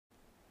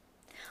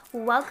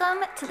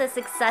Welcome to the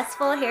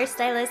Successful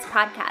Hairstylist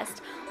Podcast,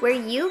 where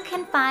you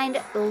can find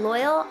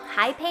loyal,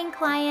 high-paying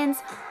clients,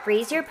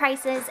 raise your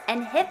prices,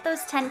 and hit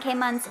those 10K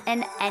months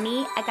in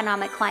any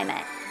economic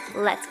climate.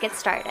 Let's get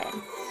started.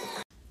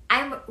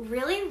 I'm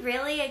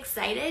really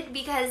excited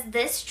because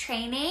this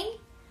training,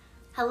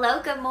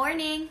 hello, good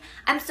morning.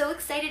 I'm so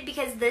excited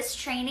because this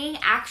training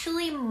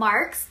actually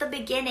marks the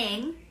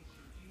beginning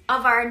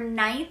of our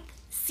 9th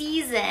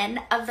season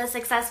of the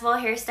Successful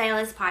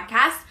Hairstylist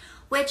Podcast,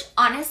 which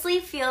honestly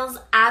feels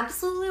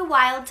absolutely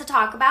wild to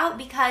talk about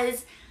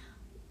because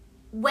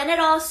when it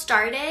all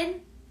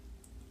started,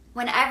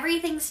 when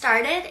everything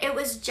started, it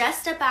was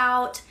just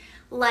about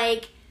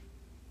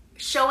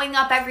showing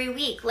up every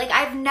week.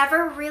 I've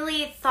never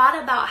really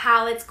thought about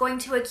how it's going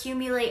to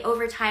accumulate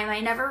over time. I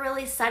never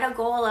really set a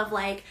goal of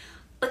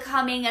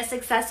becoming a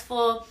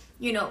successful,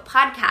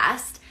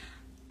 podcast.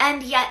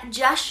 And yet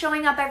just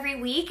showing up every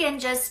week and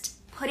just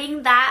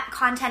putting that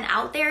content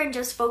out there and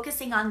just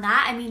focusing on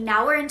that. I mean,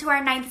 now we're into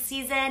our 9th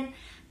season.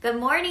 Good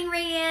morning,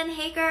 Rayanne.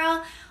 Hey,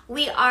 girl.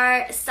 We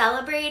are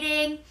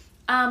celebrating.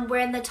 We're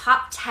in the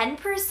top 10%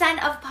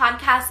 of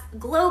podcasts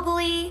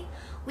globally.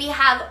 We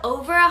have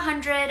over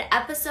 100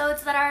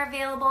 episodes that are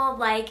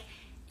available.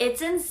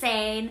 It's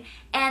insane.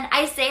 And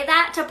I say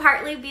that to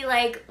partly be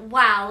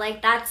wow,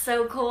 that's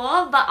so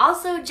cool. But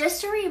also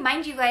just to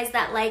remind you guys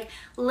that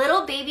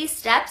little baby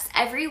steps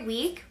every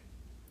week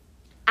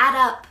add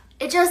up.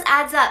 It just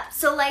adds up.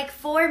 So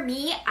for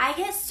me, I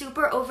get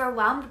super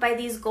overwhelmed by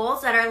these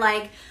goals that are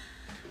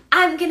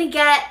I'm gonna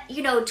get,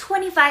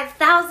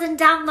 25,000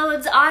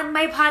 downloads on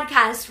my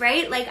podcast,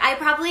 right? I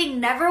probably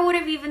never would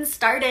have even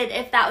started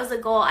if that was a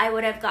goal. I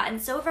would have gotten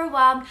so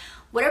overwhelmed,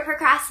 would have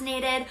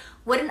procrastinated,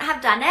 wouldn't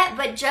have done it,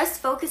 but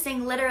just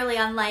focusing literally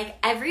on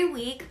every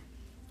week,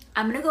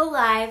 I'm gonna go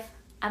live,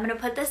 I'm gonna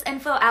put this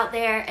info out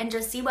there and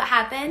just see what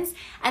happens.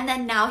 And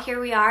then now here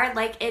we are.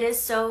 It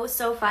is so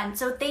fun.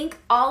 So thank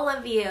all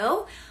of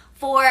you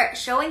for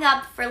showing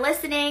up, for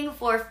listening,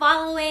 for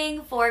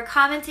following, for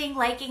commenting,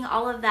 liking,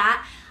 all of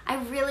that.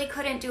 I really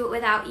couldn't do it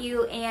without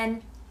you.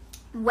 And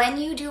when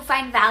you do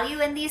find value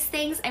in these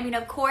things,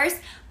 of course,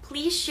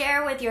 please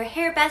share with your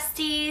hair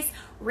besties,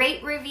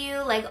 rate,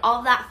 review,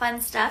 all that fun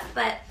stuff.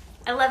 But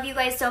I love you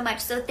guys so much.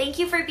 So thank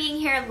you for being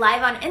here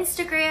live on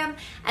Instagram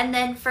and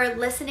then for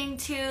listening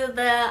to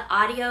the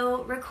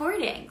audio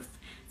recordings.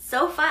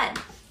 So fun.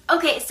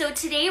 Okay, so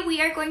today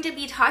we are going to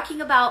be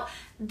talking about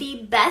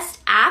the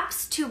best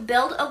apps to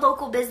build a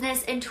local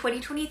business in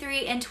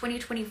 2023 and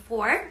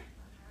 2024.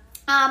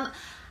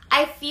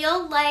 I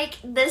feel like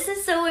this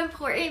is so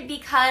important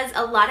because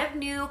a lot of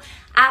new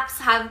apps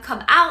have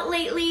come out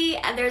lately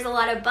and there's a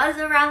lot of buzz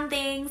around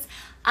things.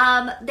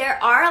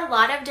 There are a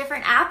lot of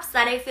different apps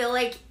that I feel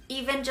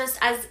even just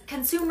as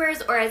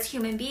consumers or as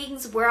human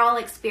beings, we're all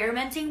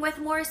experimenting with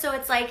more. So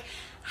it's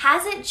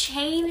has it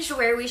changed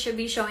where we should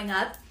be showing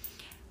up?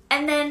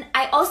 And then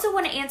I also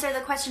want to answer the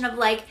question of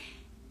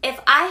if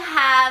I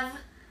have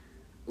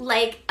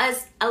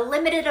a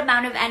limited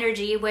amount of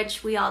energy,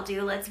 which we all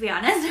do, let's be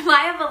honest, if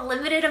I have a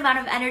limited amount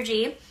of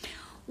energy,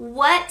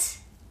 what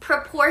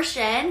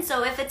proportion,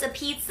 so if it's a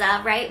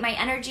pizza, right, my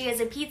energy is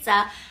a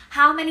pizza,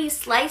 how many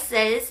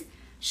slices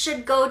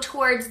should go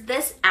towards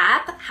this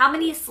app, how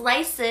many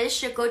slices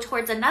should go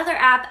towards another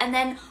app, and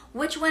then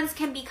which ones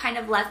can be kind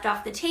of left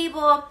off the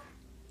table,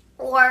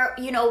 or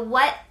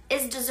what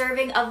is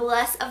deserving of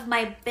less of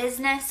my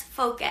business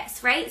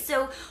focus, right?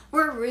 So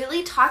we're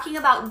really talking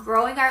about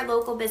growing our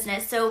local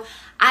business. So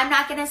I'm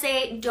not gonna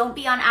say don't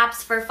be on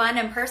apps for fun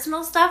and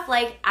personal stuff.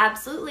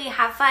 Absolutely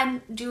have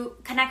fun, do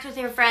connect with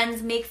your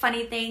friends, make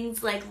funny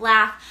things,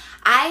 laugh.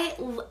 I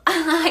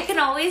can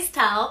always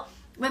tell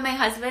when my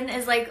husband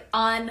is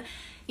on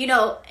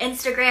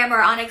Instagram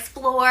or on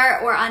Explore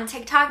or on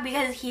TikTok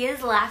because he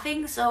is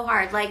laughing so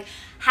hard.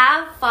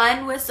 Have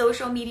fun with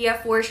social media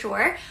for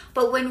sure.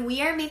 But when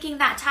we are making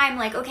that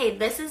time, okay,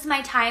 this is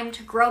my time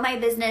to grow my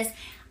business.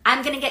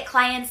 I'm going to get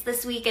clients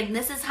this week and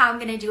this is how I'm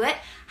going to do it.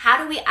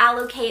 How do we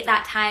allocate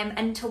that time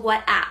and to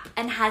what app?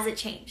 And has it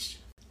changed?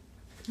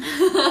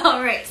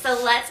 All right, so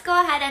let's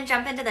go ahead and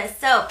jump into this.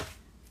 So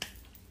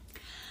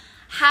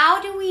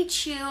how do we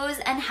choose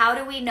and how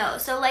do we know?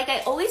 So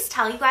I always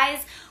tell you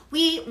guys,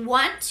 we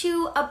want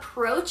to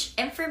approach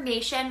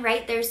information,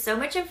 right? There's so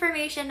much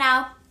information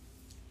now.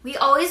 We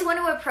always want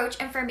to approach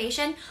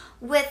information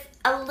with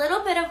a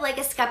little bit of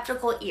a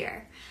skeptical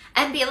ear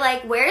and be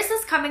where is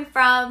this coming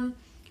from?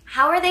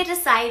 How are they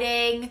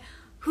deciding?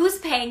 Who's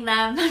paying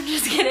them? I'm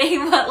just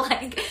kidding,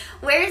 but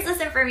where is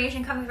this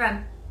information coming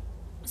from?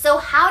 So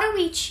how do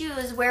we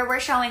choose where we're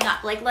showing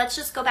up? Let's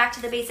just go back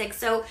to the basics.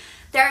 So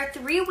there are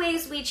 3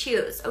 ways we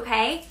choose,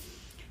 okay?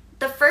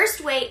 The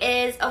first way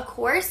is, of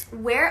course,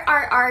 where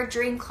are our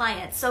dream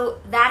clients? So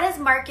that is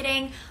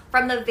marketing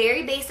from the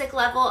very basic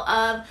level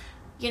of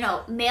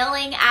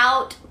mailing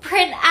out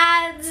print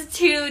ads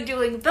to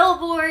doing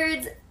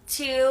billboards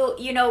to,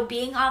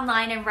 being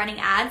online and running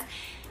ads.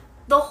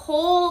 The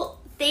whole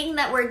thing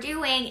that we're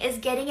doing is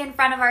getting in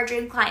front of our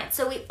dream clients.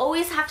 So we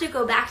always have to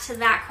go back to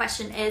that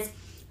question is,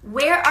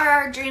 where are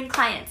our dream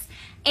clients?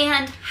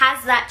 And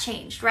has that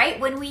changed, right?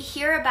 When we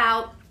hear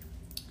about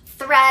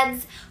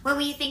Threads, when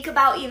we think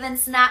about even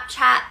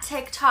Snapchat,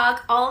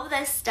 TikTok, all of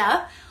this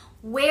stuff,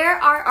 where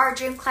are our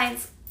dream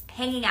clients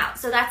hanging out?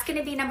 So that's going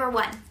to be number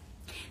one.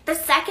 The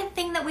second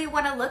thing that we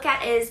want to look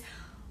at is,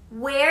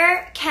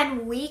 where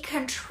can we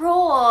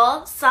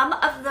control some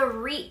of the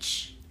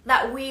reach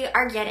that we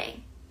are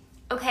getting?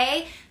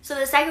 Okay, so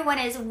the second one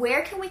is,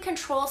 where can we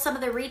control some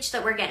of the reach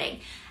that we're getting?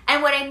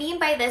 And what I mean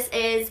by this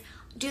is,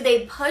 do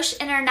they push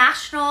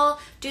international?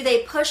 Do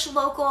they push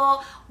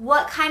local?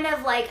 What kind of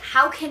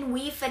how can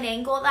we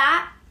finagle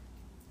that?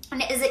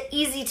 And is it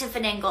easy to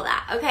finagle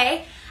that?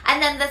 Okay,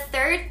 and then the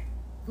third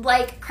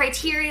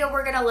criteria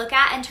we're going to look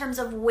at in terms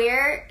of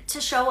where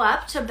to show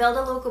up to build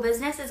a local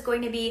business is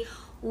going to be,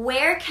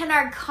 where can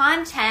our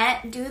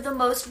content do the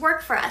most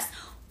work for us?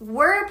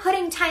 We're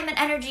putting time and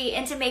energy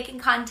into making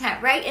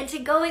content, right? Into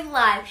going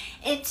live,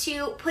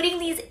 into putting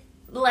these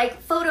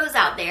photos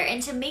out there,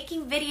 into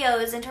making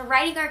videos, into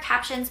writing our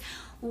captions.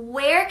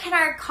 Where can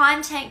our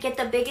content get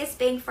the biggest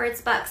bang for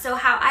its buck? So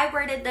how I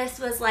worded this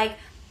was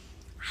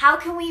how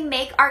can we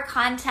make our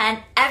content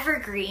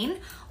evergreen?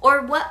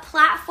 Or what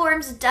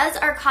platforms does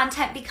our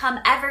content become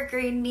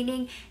evergreen?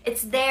 Meaning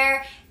it's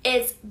there,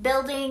 it's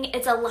building,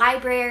 it's a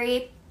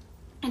library.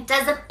 It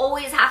doesn't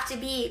always have to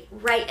be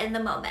right in the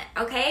moment,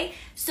 okay?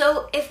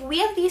 So if we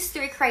have these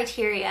three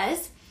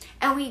criterias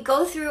and we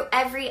go through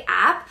every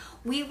app,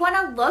 we want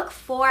to look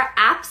for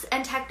apps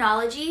and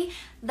technology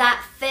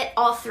that fit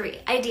all three,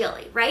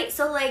 ideally, right?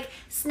 So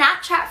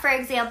Snapchat, for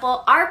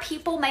example, our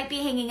people might be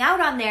hanging out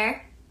on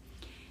there.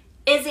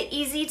 Is it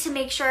easy to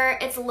make sure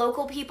it's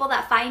local people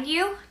that find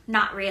you?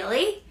 Not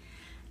really.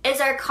 Is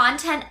our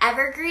content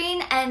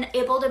evergreen and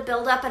able to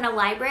build up in a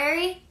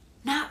library?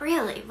 Not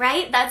really,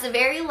 right? That's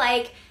very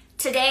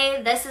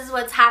today, this is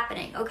what's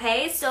happening,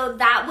 okay? So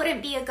that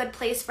wouldn't be a good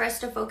place for us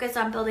to focus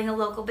on building a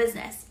local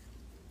business.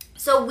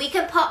 So we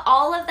can put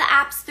all of the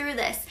apps through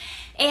this.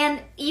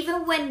 And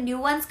even when new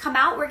ones come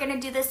out, we're going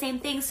to do the same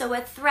thing. So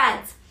with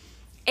Threads,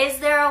 is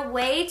there a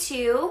way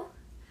to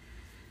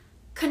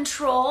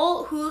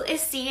control who is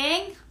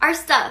seeing our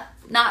stuff?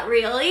 Not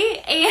really.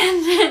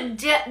 And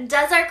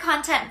does our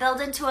content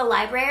build into a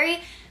library?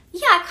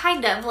 Yeah,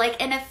 kind of,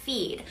 in a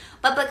feed.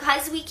 But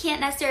because we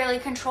can't necessarily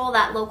control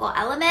that local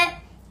element,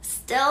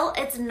 still,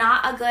 it's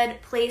not a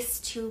good place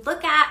to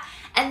look at.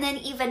 And then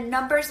even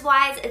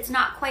numbers-wise, it's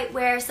not quite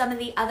where some of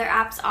the other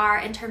apps are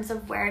in terms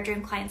of where our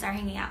dream clients are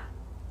hanging out.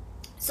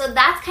 So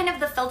that's kind of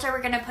the filter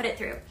we're going to put it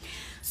through.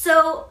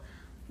 So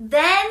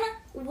then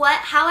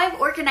how I've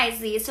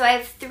organized these. So I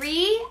have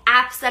 3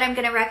 apps that I'm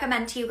going to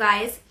recommend to you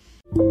guys.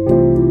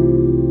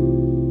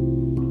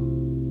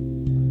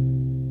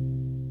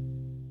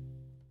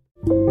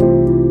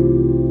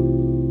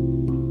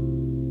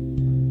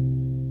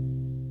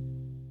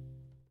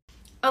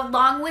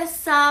 Along with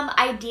some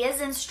ideas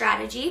and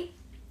strategy.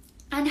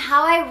 And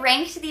how I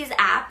ranked these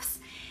apps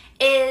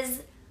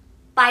is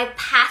by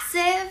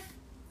passive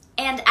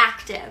and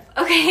active.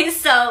 Okay,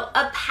 so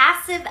a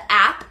passive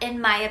app, in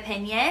my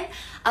opinion,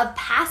 a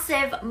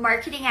passive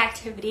marketing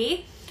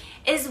activity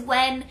is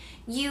when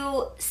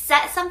you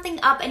set something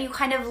up and you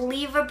kind of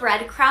leave a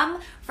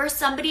breadcrumb for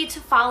somebody to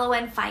follow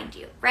and find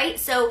you, right?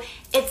 So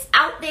it's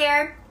out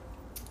there.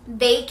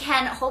 They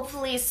can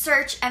hopefully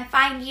search and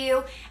find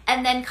you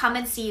and then come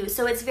and see you.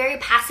 So it's very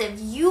passive.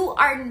 You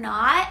are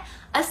not,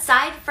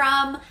 aside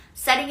from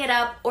setting it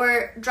up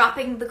or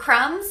dropping the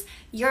crumbs,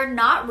 you're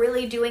not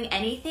really doing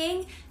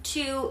anything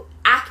to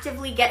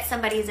actively get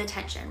somebody's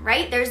attention,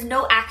 right? There's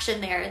no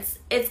action there.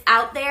 It's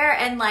out there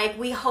and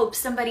we hope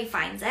somebody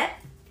finds it.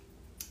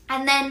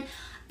 And then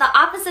the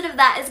opposite of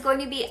that is going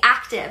to be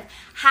active.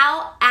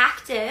 How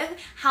active,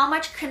 how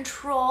much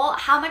control,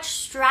 how much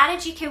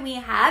strategy can we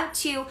have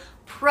to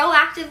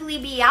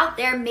proactively be out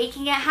there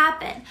making it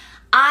happen?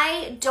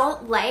 I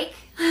don't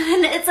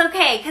and it's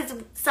okay because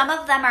some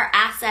of them are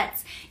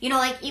assets.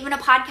 Even a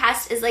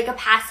podcast is a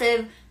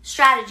passive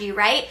strategy,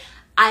 right?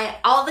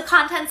 All the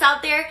content's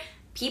out there.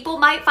 People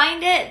might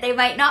find it. They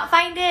might not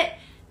find it.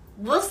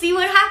 We'll see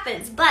what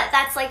happens. But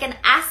that's an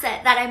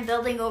asset that I'm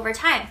building over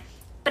time.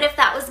 But if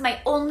that was my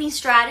only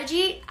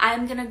strategy,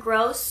 I'm going to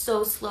grow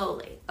so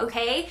slowly,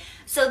 okay?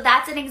 So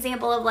that's an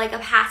example of a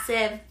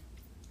passive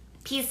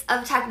piece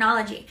of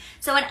technology.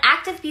 So an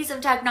active piece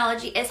of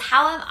technology is,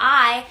 how am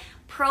I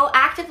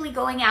proactively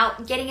going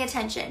out, getting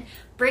attention,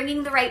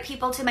 bringing the right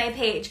people to my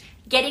page,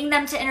 getting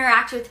them to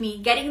interact with me,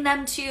 getting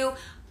them to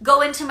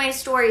go into my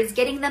stories,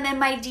 getting them in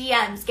my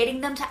DMs,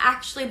 getting them to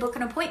actually book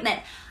an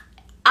appointment.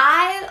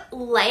 I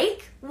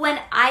when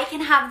I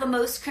can have the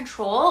most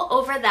control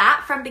over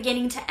that from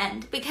beginning to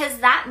end, because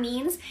that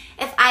means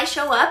if I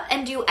show up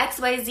and do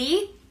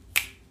XYZ,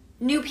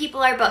 new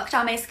people are booked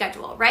on my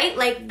schedule, right?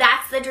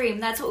 That's the dream.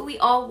 That's what we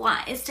all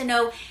want, is to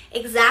know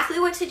exactly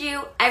what to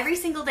do every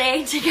single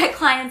day to get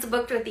clients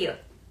booked with you.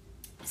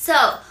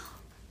 So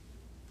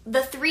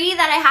the 3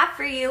 that I have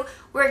for you,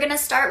 we're going to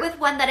start with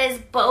one that is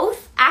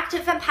both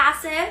active and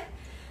passive.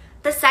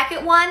 The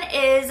second one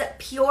is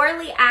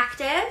purely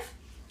active.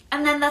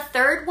 And then the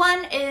third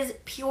one is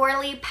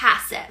purely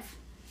passive.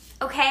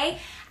 okay?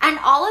 And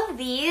all of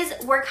these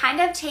we're kind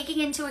of taking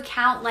into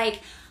account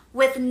like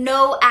with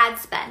no ad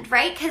spend,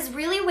 right? Because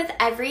really with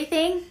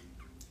everything,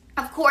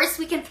 of course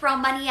we can throw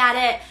money at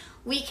it.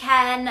 We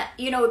can,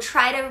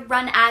 try to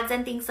run ads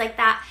and things like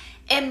that.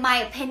 In my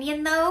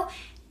opinion though,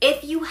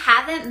 if you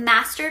haven't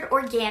mastered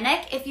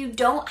organic, if you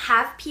don't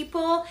have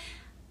people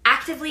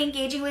actively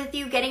engaging with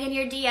you, getting in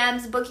your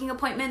DMs, booking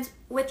appointments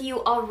with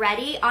you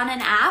already on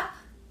an app,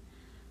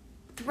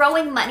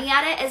 throwing money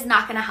at it is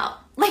not gonna help.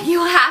 Like,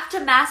 you have to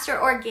master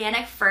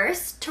organic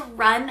first to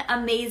run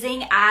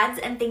amazing ads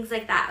and things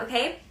like that,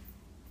 okay?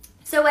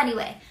 So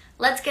anyway,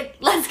 let's get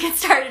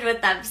started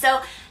with them.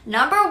 So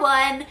number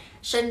one,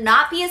 should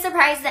not be a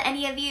surprise to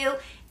any of you,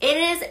 it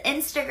is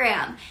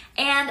Instagram.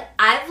 And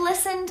I've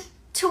listened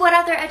to what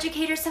other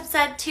educators have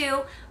said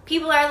too.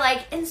 People are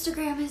like,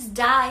 Instagram is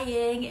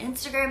dying,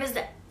 Instagram is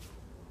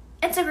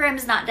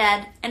not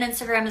dead, and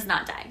Instagram is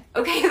not dying.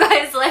 Okay, you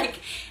guys, like,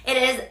 it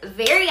is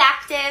very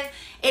active.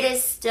 It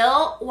is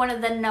still one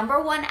of the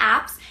number one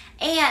apps.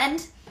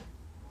 And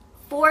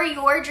for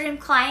your dream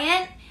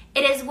client,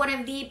 it is one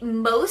of the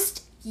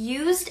most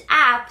used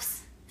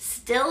apps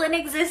still in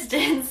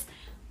existence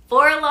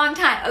for a long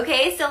time.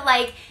 Okay, so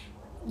like,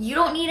 you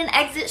don't need an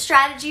exit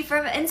strategy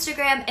from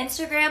Instagram.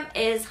 Instagram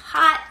is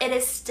hot. It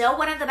is still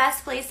one of the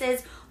best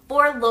places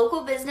for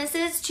local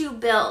businesses to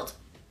build.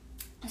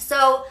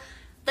 So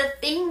the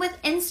thing with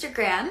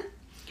Instagram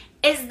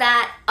is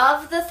that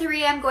of the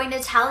three I'm going to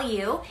tell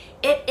you,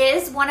 it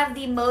is one of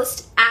the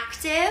most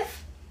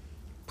active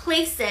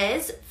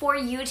places for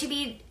you to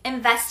be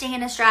investing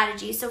in a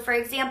strategy. So for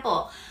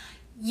example,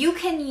 you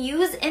can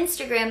use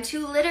Instagram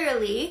to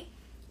literally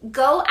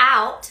go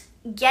out,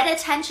 get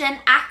attention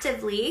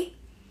actively,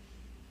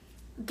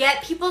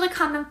 get people to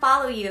come and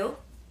follow you,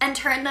 and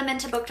turn them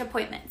into booked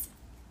appointments.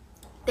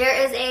 There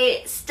is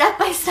a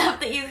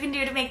step-by-step that you can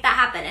do to make that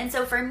happen. And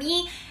so for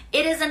me,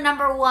 it is a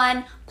number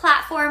one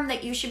platform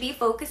that you should be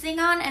focusing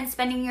on and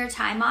spending your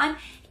time on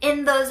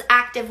in those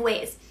active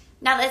ways.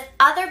 Now, the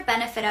other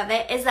benefit of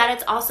it is that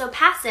it's also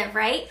passive,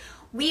 right?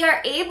 We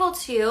are able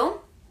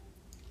to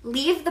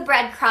leave the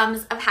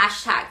breadcrumbs of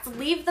hashtags,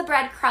 leave the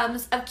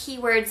breadcrumbs of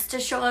keywords to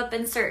show up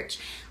in search,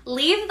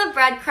 leave the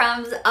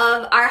breadcrumbs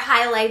of our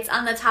highlights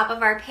on the top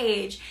of our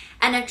page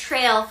and a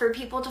trail for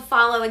people to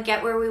follow and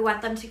get where we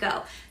want them to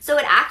go. So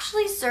it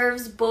actually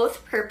serves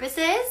both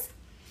purposes.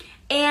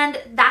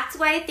 And that's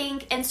why I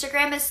think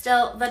Instagram is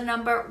still the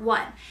number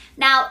one.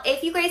 Now,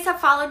 if you guys have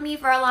followed me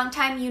for a long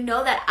time, you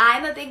know that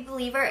I'm a big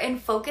believer in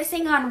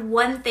focusing on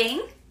one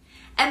thing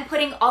and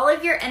putting all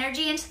of your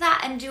energy into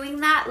that and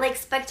doing that like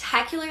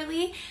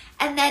spectacularly,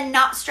 and then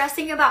not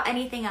stressing about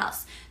anything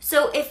else.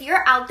 So if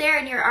you're out there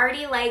and you're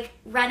already like,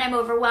 Ren, I'm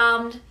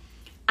overwhelmed,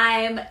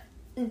 I'm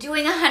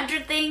doing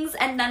 100 things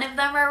and none of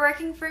them are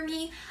working for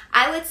me,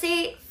 I would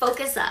say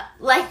focus up.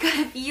 Like,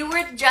 if you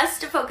were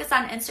just to focus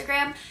on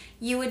Instagram,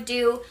 you would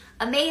do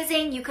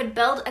amazing. You could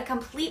build a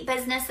complete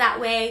business that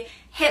way,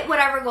 hit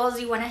whatever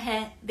goals you want to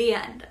hit, the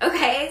end.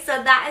 Okay,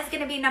 so that is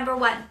going to be number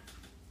one.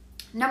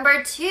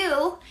 Number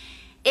two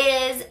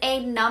is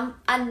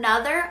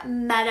another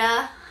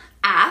Meta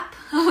app,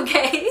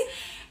 okay?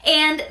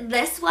 And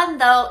this one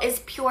though is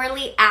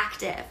purely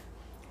active,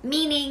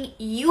 meaning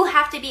you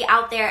have to be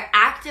out there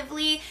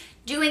actively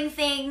doing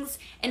things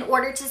in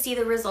order to see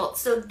the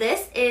results. So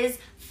this is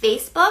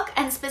Facebook,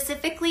 and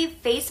specifically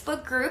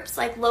Facebook groups,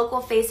 like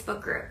local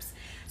Facebook groups.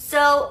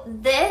 So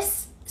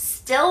this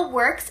still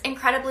works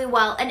incredibly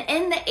well. And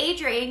in the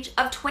age range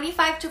of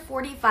 25 to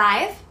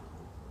 45,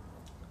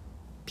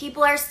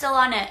 people are still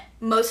on it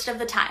most of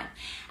the time.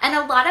 And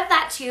a lot of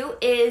that too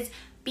is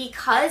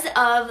because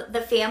of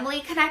the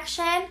family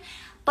connection,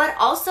 but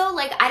also,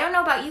 like, I don't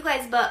know about you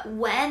guys, but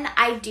when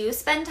I do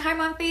spend time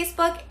on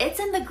Facebook, it's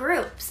in the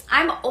groups.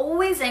 I'm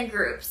always in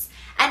groups.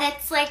 And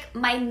it's like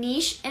my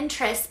niche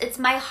interests, it's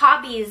my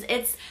hobbies,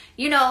 it's,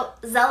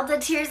 Zelda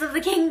Tears of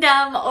the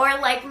Kingdom, or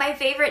like my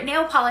favorite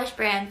nail polish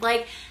brand.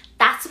 Like,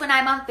 that's when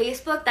I'm on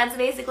Facebook. That's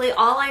basically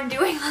all I'm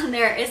doing on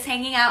there, is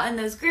hanging out in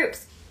those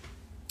groups.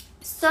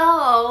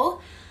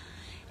 So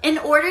in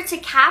order to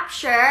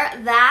capture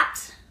that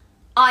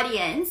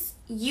audience,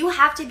 you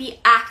have to be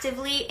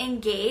actively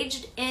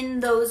engaged in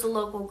those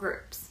local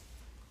groups.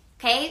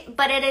 Okay,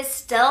 but it is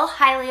still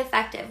highly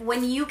effective.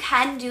 When you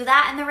can do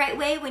that in the right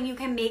way, when you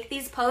can make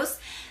these posts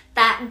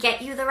that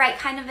get you the right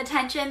kind of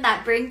attention,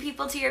 that bring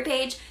people to your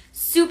page,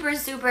 super,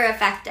 super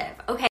effective,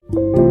 okay?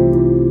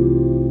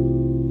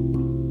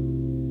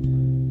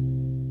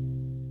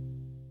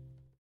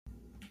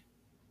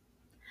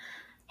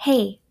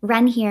 Hey,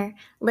 Ren here.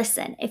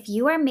 Listen, if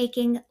you are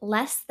making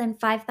less than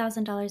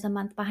 $5,000 a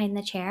month behind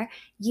the chair,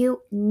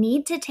 you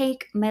need to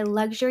take my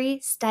luxury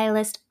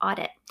stylist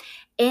audit.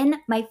 In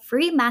my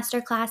free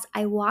masterclass,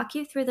 I walk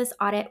you through this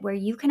audit where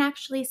you can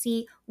actually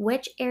see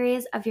which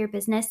areas of your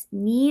business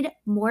need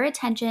more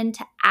attention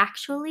to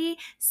actually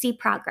see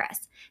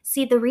progress.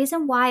 See, the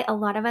reason why a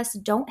lot of us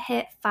don't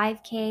hit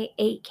 5K,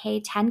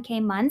 8K,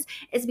 10K months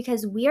is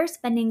because we are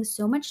spending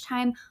so much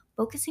time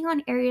focusing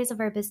on areas of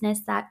our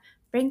business that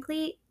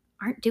frankly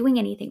aren't doing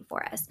anything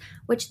for us,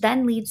 which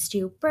then leads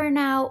to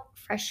burnout,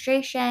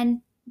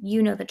 frustration.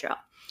 You know the drill.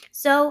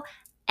 So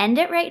end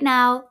it right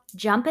now.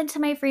 Jump into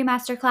my free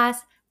masterclass.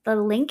 The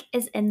link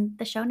is in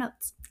the show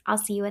notes. I'll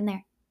see you in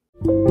there.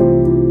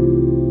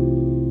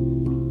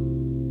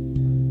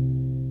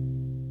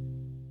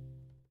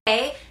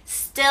 Okay,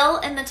 still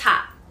in the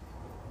top.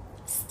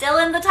 Still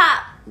in the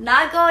top.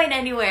 Not going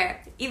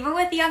anywhere. Even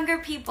with younger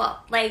people.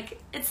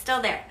 Like, it's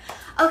still there.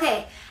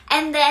 Okay,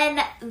 and then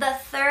the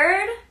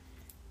third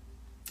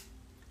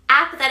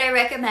app that I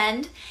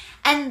recommend,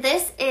 and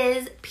this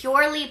is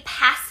purely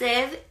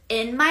passive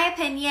in my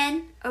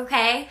opinion,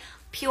 okay?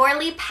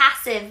 Purely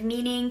passive,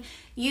 meaning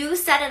you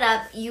set it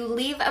up, you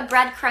leave a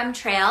breadcrumb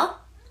trail,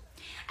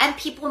 and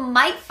people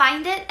might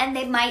find it and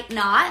they might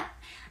not.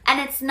 And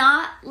it's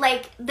not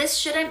like, this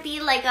shouldn't be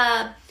like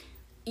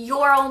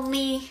your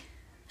only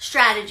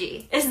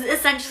strategy, is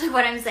essentially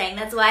what I'm saying.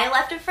 That's why I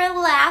left it for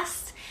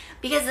last,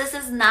 because this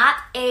is not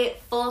a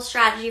full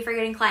strategy for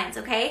getting clients,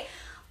 okay?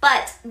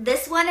 But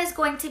this one is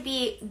going to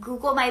be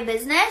Google My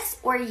Business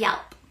or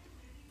Yelp.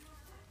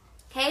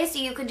 Okay, so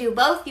you could do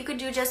both, you could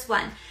do just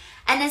one.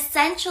 And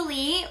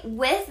essentially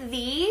with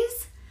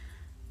these,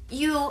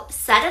 you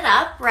set it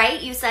up,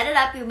 right? You set it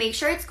up, you make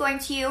sure it's going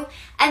to you.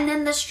 And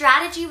then the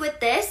strategy with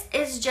this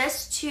is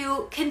just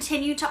to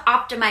continue to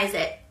optimize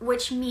it,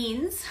 which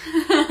means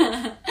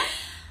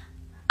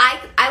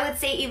I would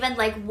say even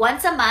like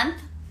once a month,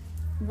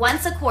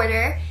 once a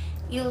quarter,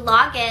 you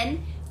log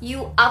in,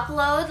 you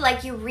upload,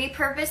 like you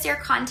repurpose your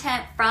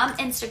content from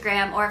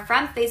Instagram or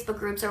from Facebook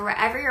groups or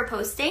wherever you're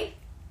posting.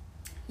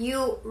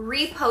 You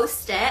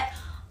repost it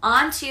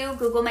onto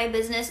Google My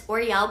Business or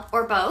Yelp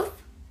or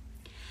both.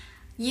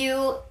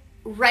 You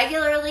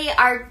regularly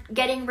are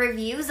getting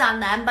reviews on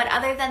them, but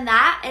other than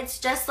that, it's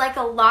just like a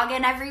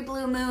login every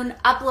blue moon,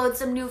 upload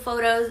some new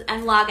photos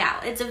and log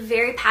out. It's a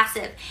very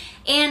passive.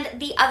 And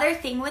the other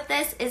thing with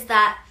this is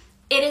that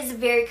it is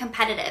very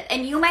competitive.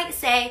 And you might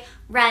say,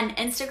 Ren,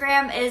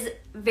 Instagram is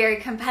very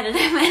competitive.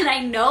 And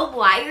I know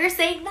why you're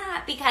saying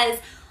that, because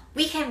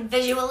we can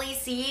visually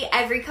see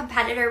every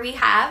competitor we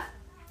have.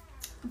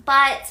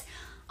 But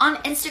on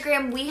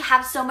Instagram, we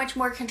have so much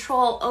more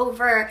control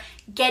over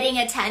getting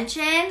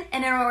attention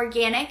in an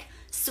organic,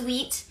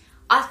 sweet,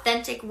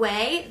 authentic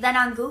way than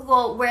on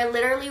Google, where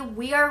literally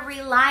we are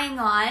relying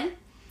on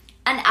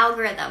an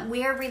algorithm.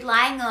 We are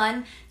relying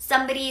on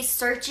somebody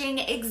searching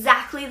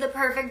exactly the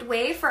perfect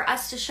way for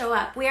us to show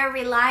up. We are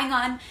relying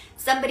on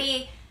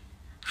somebody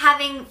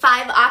having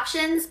 5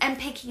 options and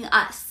picking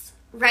us,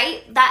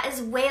 right? That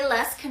is way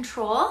less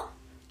control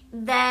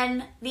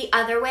than the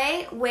other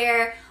way,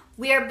 where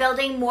we are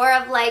building more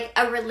of like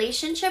a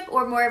relationship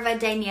or more of a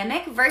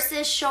dynamic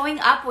versus showing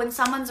up when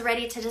someone's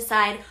ready to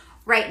decide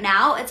right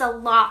now. It's a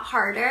lot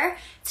harder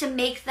to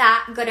make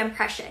that good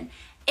impression.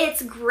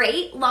 It's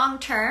great long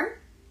term.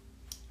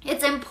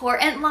 It's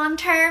important long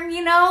term,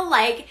 you know,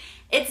 like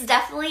it's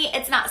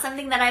not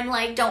something that I'm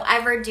like, don't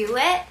ever do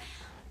it.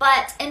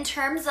 But in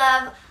terms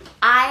of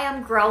I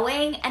am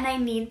growing and I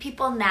need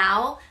people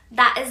now,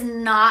 that is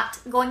not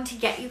going to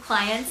get you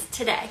clients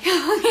today.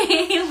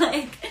 Okay,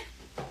 like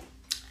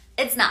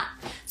it's not.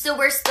 So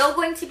we're still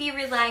going to be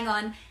relying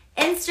on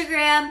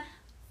Instagram,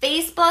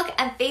 Facebook,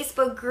 and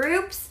Facebook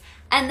groups.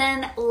 And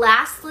then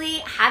lastly,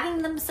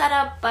 having them set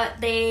up,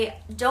 but they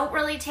don't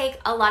really take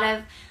a lot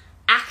of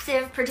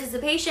active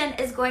participation,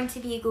 is going to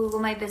be Google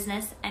My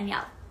Business and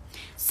Yelp.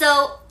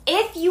 So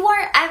if you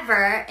are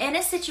ever in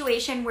a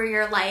situation where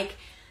you're like,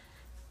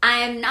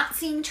 I'm not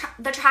seeing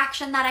the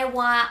traction that I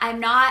want, I'm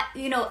not,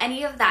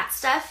 any of that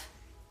stuff,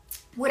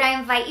 what I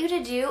invite you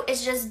to do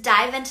is just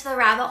dive into the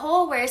rabbit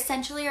hole where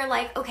essentially you're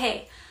like,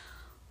 okay,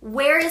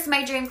 where is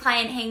my dream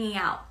client hanging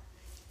out?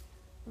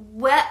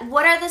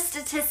 What are the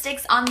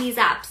statistics on these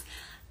apps?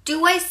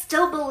 Do I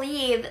still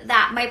believe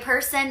that my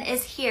person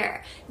is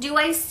here? Do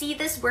I see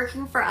this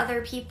working for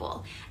other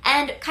people?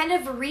 And kind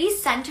of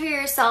recenter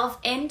yourself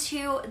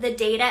into the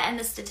data and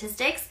the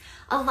statistics.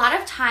 A lot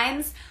of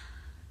times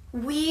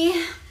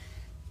we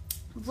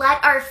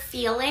let our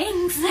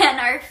feelings and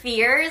our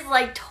fears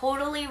like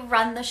totally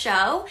run the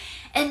show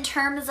in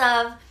terms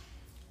of,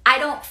 I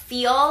don't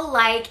feel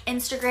like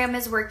Instagram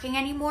is working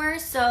anymore,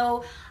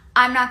 so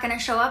I'm not going to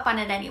show up on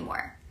it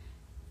anymore.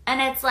 And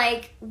it's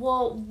like,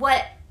 well,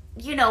 what,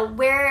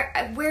 where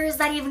does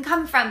that even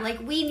come from? Like,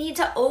 we need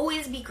to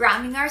always be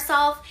grounding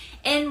ourselves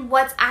in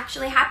what's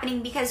actually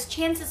happening, because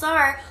chances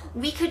are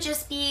we could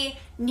just be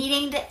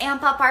needing to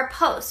amp up our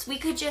posts. We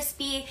could just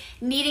be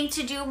needing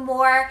to do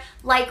more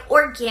like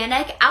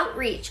organic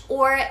outreach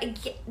or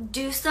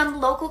do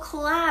some local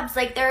collabs.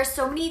 Like, there are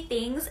so many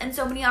things and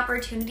so many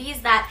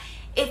opportunities that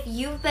if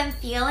you've been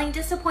feeling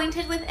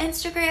disappointed with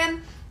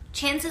Instagram,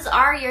 chances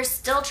are you're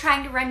still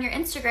trying to run your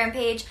Instagram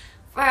page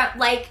for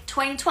like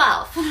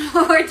 2012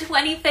 or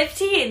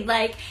 2015.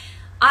 Like,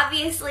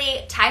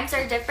 obviously times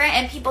are different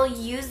and people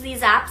use these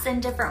apps in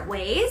different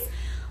ways,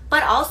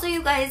 but also,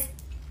 you guys,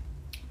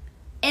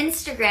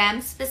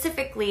 Instagram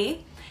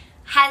specifically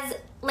has,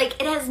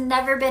 like, it has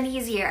never been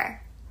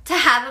easier to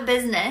have a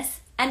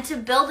business and to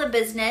build a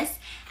business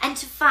and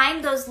to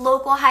find those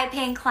local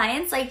high-paying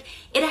clients, like,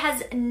 it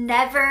has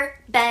never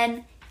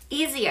been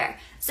easier.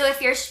 So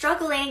if you're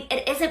struggling,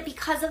 it isn't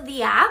because of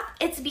the app,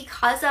 it's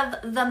because of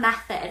the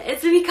method.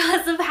 It's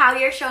because of how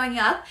you're showing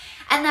up.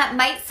 And that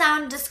might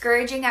sound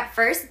discouraging at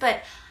first,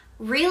 but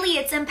really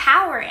it's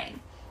empowering.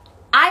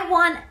 I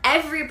want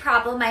every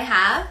problem I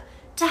have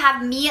to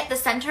have me at the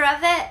center of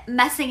it,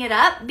 messing it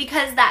up,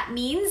 because that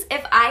means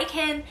if I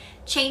can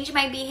change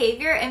my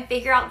behavior and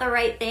figure out the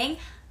right thing,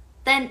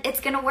 then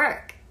it's gonna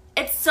work.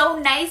 It's so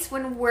nice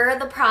when we're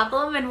the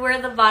problem and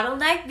we're the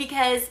bottleneck,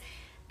 because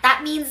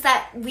that means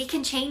that we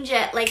can change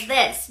it like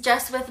this,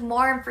 just with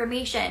more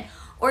information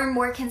or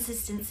more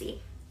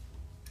consistency.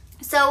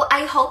 So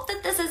I hope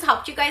that this has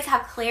helped you guys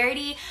have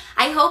clarity.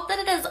 I hope that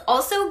it has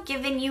also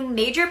given you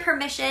major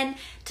permission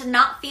to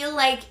not feel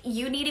like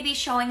you need to be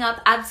showing up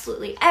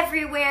absolutely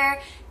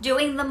everywhere,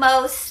 doing the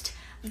most,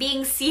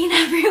 being seen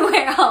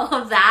everywhere, all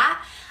of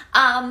that.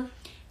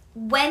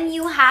 When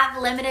you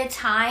have limited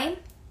time,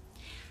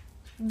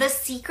 the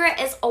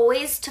secret is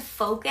always to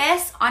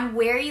focus on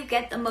where you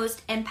get the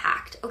most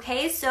impact,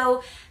 okay?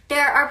 So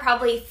there are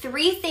probably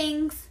 3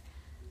 things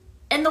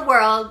in the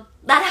world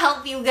that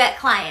help you get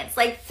clients,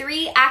 like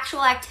 3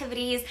 actual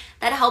activities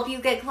that help you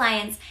get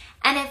clients.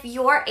 And if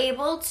you're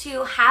able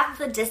to have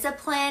the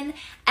discipline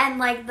and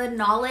like the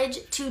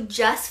knowledge to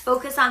just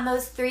focus on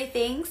those 3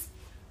 things,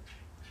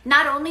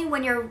 not only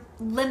when you're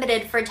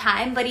limited for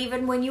time, but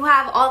even when you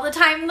have all the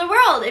time in the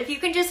world, if you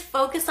can just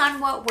focus on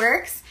what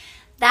works,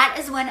 that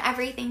is when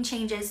everything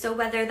changes. So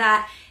whether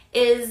that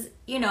is,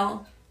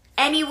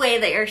 any way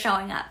that you're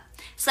showing up.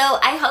 So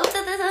I hope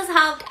that this has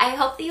helped. I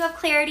hope that you have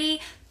clarity.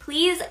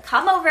 Please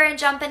come over and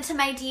jump into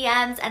my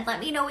DMs and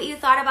let me know what you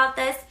thought about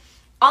this.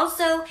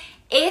 Also,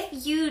 if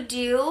you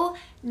do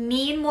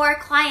need more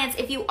clients,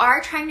 if you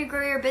are trying to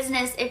grow your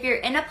business, if you're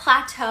in a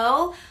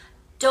plateau,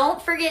 don't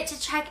forget to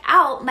check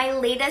out my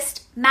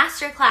latest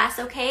masterclass,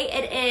 okay?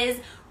 It is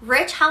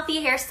Rich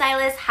Healthy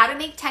Hairstylist, How to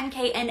Make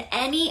 10K in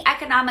Any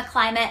Economic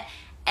Climate.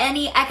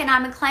 Any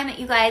economic climate,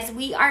 you guys.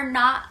 We are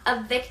not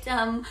a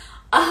victim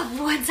of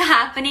what's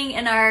happening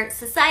in our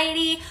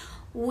society.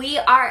 We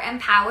are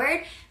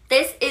empowered.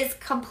 This is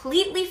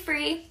completely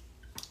free.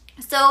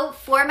 So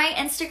for my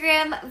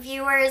Instagram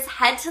viewers,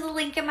 head to the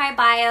link in my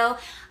bio.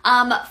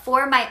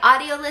 For my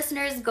audio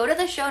listeners, go to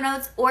the show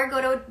notes or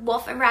go to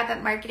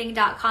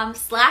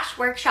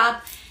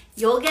wolfandrabbitmarketing.com/workshop.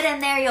 You'll get in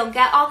there. You'll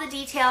get all the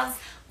details.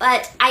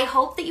 But I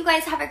hope that you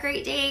guys have a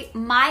great day.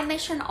 My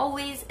mission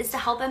always is to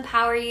help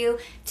empower you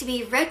to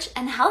be rich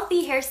and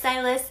healthy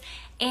hairstylists.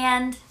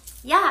 And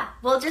yeah,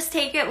 we'll just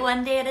take it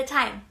one day at a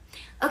time.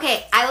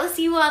 Okay, I will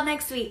see you all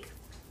next week.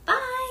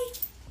 Bye.